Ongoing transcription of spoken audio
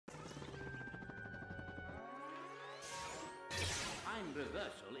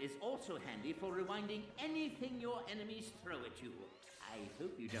reversal is also handy for rewinding anything your enemies throw at you. I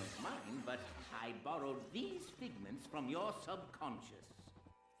hope you don't mind, but I borrowed these figments from your subconscious.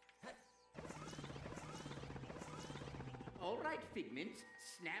 All right, Figments,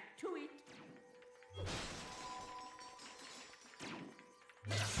 snap to it.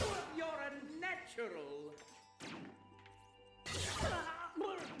 You're a natural.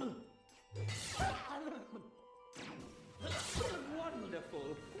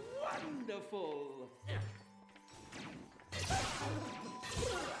 Wonderful, wonderful.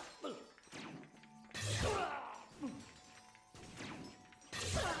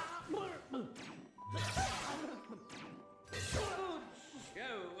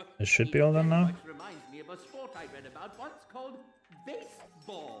 It should be all done now. Reminds me of a sport I read about once called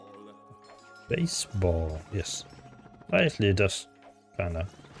baseball. Baseball, yes. Actually, it does, kinda.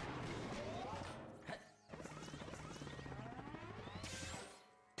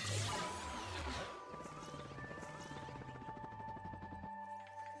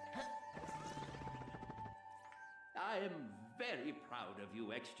 I am very proud of you,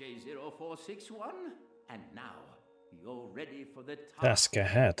 XJ0461. And now, you're ready for the Task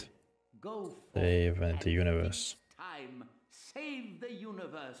ahead. Go Save the universe. Time. Save the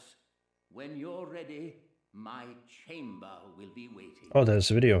universe. When you're ready, my chamber will be waiting. Oh,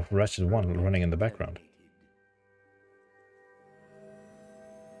 there's a video of Ratchet 1 running in the background.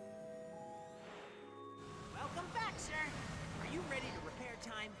 Welcome back, sir. Are you ready to repair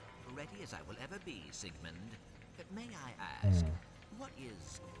time? Ready as I will ever be, Sigmund. But may I ask, what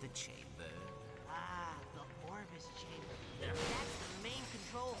is the chamber? Ah, the Orbis chamber. That's the main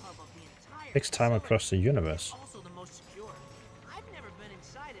control hub of the entire Fixed time across the universe. Also the most secure. I've never been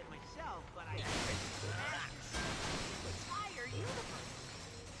inside it myself, but I entire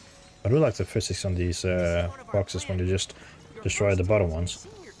universe. I do like the physics on these boxes when you just destroy the bottom ones.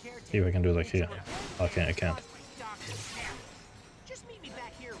 See if I can do like here. Okay, I can't. Just meet me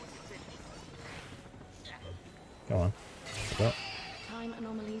back here when you're finished. Go on. Go. Time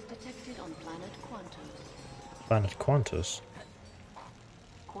anomalies detected on planet Quantum. Planet Quantus.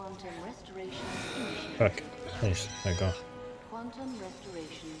 Quantum restoration initiated. Fuck. Nice. There you go. Quantum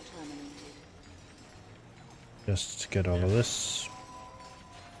restoration terminated. Just get all of this.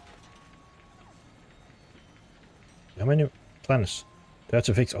 How many planets? Do I have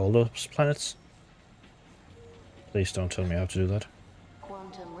to fix all those planets? Please don't tell me I have to do that.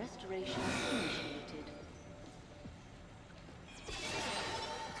 Quantum restoration initiated.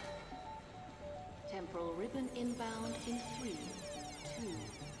 Temporal ribbon inbound in 3, 2,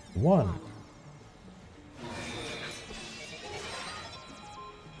 1. 1.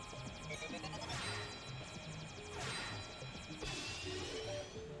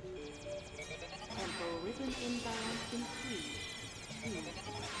 Temporal ribbon inbound in 3, 2,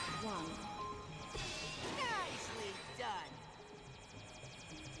 1. Nicely done.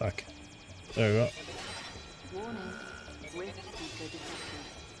 Fuck. There we go. Warning, rift seeker detected.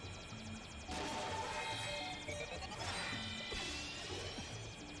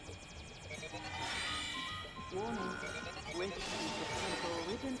 Warning, rift seeker temporal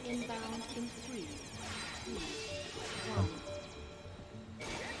ribbon inbound in 3, 2, 1.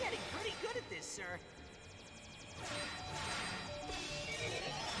 You're getting pretty good at this, sir.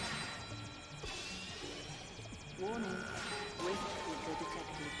 Warning, rift seeker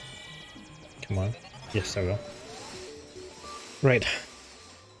detected. Come on. Yes, there we go. Right.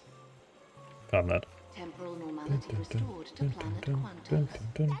 Got that. Temporal normality restored to planet Quantum.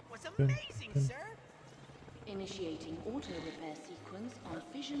 That was amazing, sir. Initiating auto repair sequence on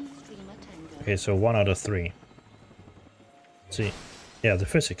Fission Streamer Tango. Okay, so 1 out of 3. See, yeah, the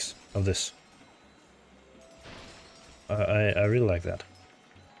physics of this. I really like that.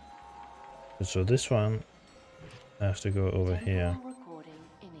 So this one has to go over here. Temporal recording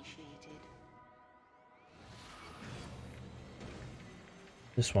initiated.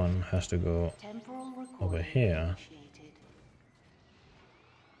 This one has to go Temporal recording over here. initiated.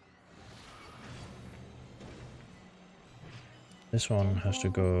 This one has to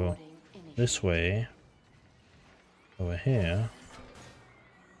go this way. Over here.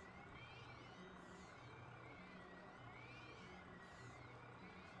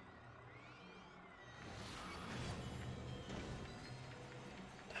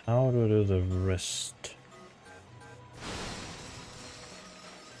 How do I do the rest?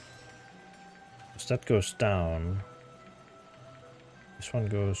 Because that goes down. This one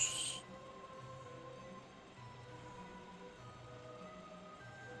goes...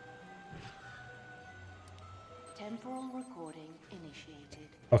 Temporal recording initiated.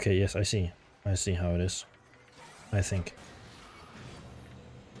 Okay, yes, I see. I see how it is. I think.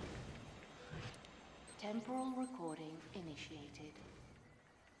 initiated.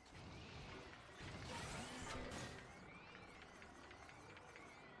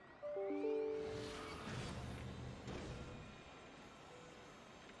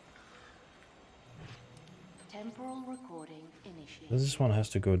 Temporal recording initiated. This one has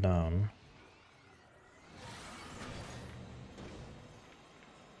to go down.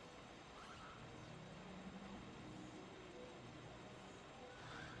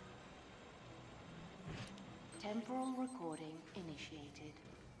 Temporal recording initiated.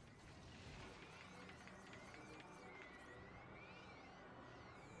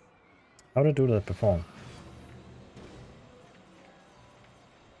 How to do that before?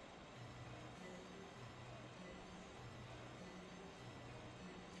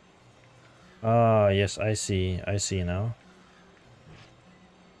 Ah, yes, I see now.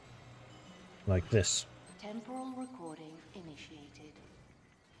 Like this. Temporal recording initiated.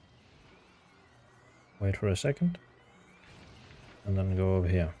 Wait for a second. And then go over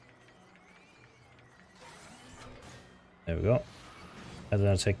here. There we go. And then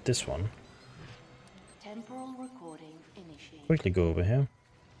I'll take this one. Temporal recording initiated. Quickly go over here.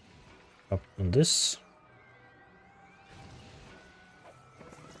 Up on this.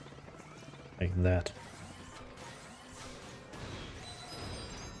 Like that.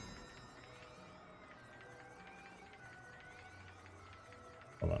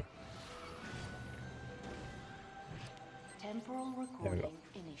 Hold on. Temporal There we recording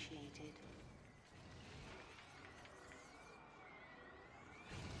go. initiated.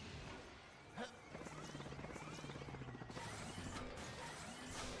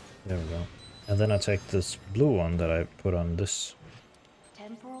 There we go. And then I take this blue one that I put on this.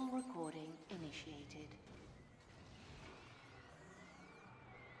 Temporal recording initiated.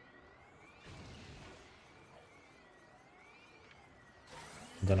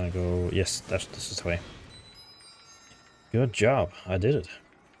 Then I go, yes, this is the way. Good job, I did it.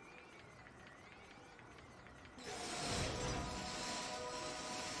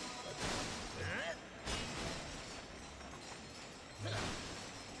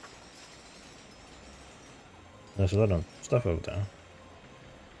 There's a lot of stuff over there.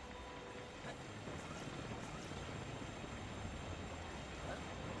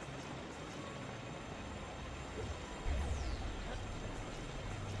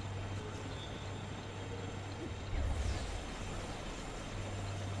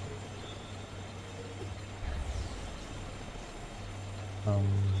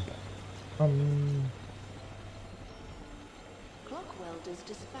 Clock welders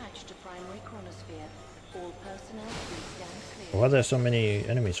dispatched to primary chronosphere. All personnel please stand clear. Why are there so many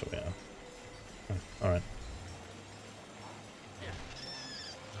enemies over here? Oh, alright.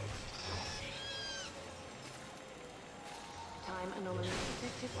 Time anomaly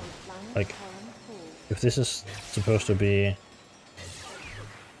detected on planet Like, Column 4. if this is supposed to be...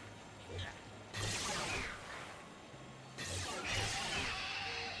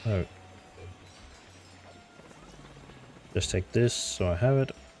 Oh. Just take this, so I have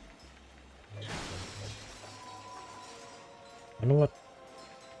it. I know what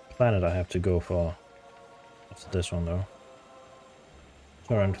planet I have to go for. After this one, though.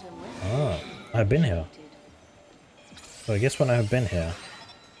 Turn. Ah, I've been here. So I guess when I have been here.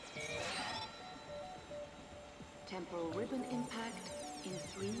 Temporal ribbon impact in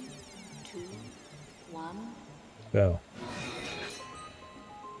 3, 2, 1. Go.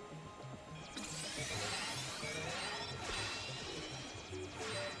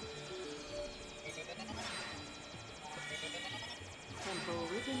 Temporal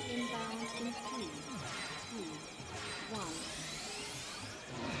ribbon inbound in 3, 2, 1.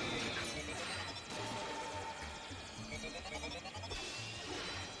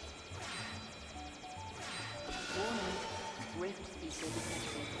 Warning, rift speaker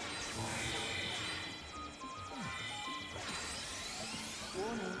detected.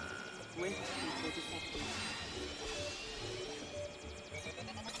 Warning, rift speaker detected.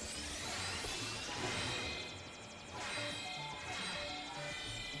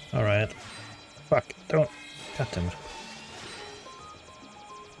 Alright. Fuck, don't. God damn it.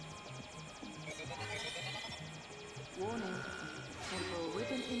 Warning, temporal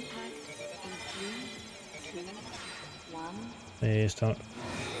ribbon impact in 3, 2, 1. Please don't.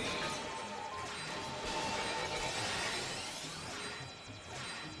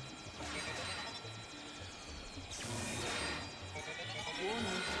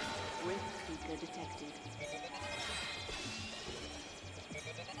 Warning, rift speaker detected.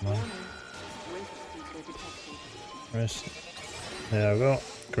 Warning, rift speaker detected. Rest. There we go.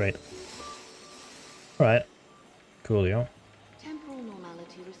 Great. Alright. Coolio. Temporal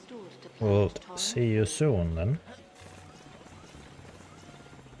normality restored to We'll planet Taurus. see you soon then.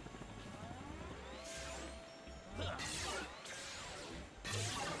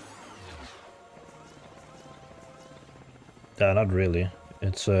 not really.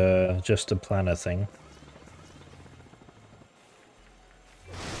 It's just a planet thing.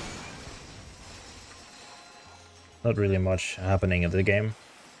 Not really much happening in the game,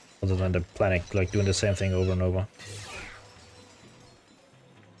 other than the planet like doing the same thing over and over.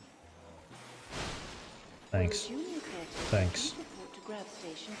 Thanks. Thanks.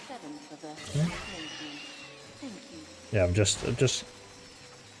 Yeah, I'm just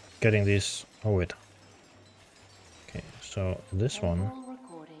getting these. Oh wait. Okay, so this one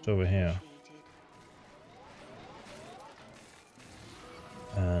is over here,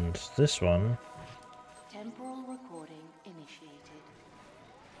 and this one. Temporal recording initiated.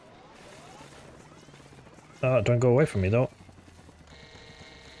 Don't go away from me though.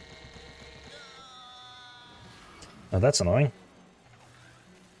 Now that's annoying.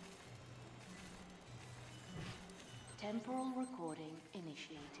 Temporal recording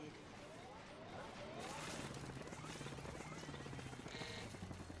initiated.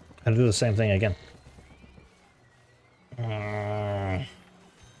 I'll do the same thing again.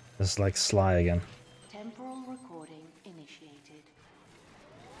 It's like Sly again. Temporal recording initiated.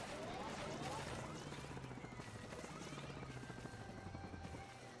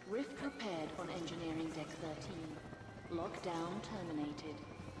 Rift repaired on engineering deck 13. Lockdown terminated.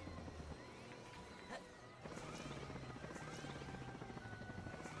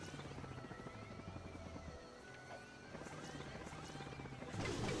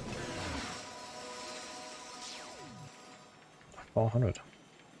 $400.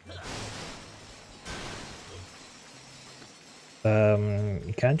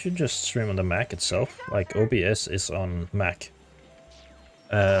 Can't you just stream on the Mac itself? Like OBS is on Mac.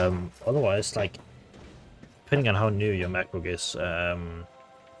 Otherwise, like, depending on how new your MacBook is,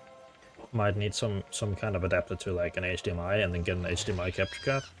 might need some kind of adapter to like an HDMI and then get an HDMI capture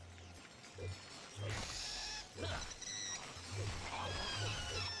card.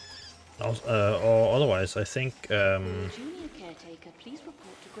 Or otherwise, I think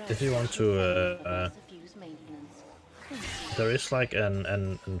if you want to, there is like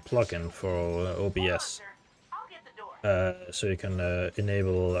an plugin for OBS, so you can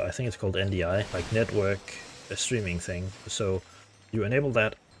enable. I think it's called NDI, like network streaming thing. So you enable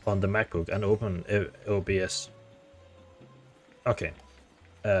that on the MacBook and open OBS. Okay.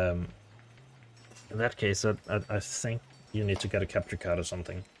 In that case, I think you need to get a capture card or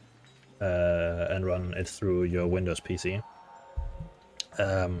something. And run it through your Windows PC.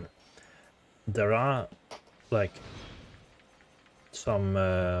 There are like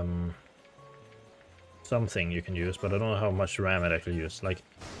something you can use, but I don't know how much RAM it actually uses. Like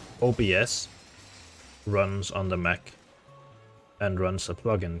OBS runs on the Mac and runs a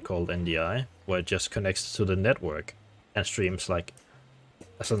plugin called NDI, where it just connects to the network and streams like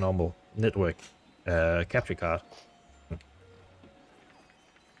as a normal network capture card.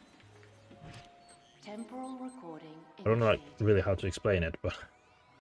 Temporal recording I don't know like really how to explain it, but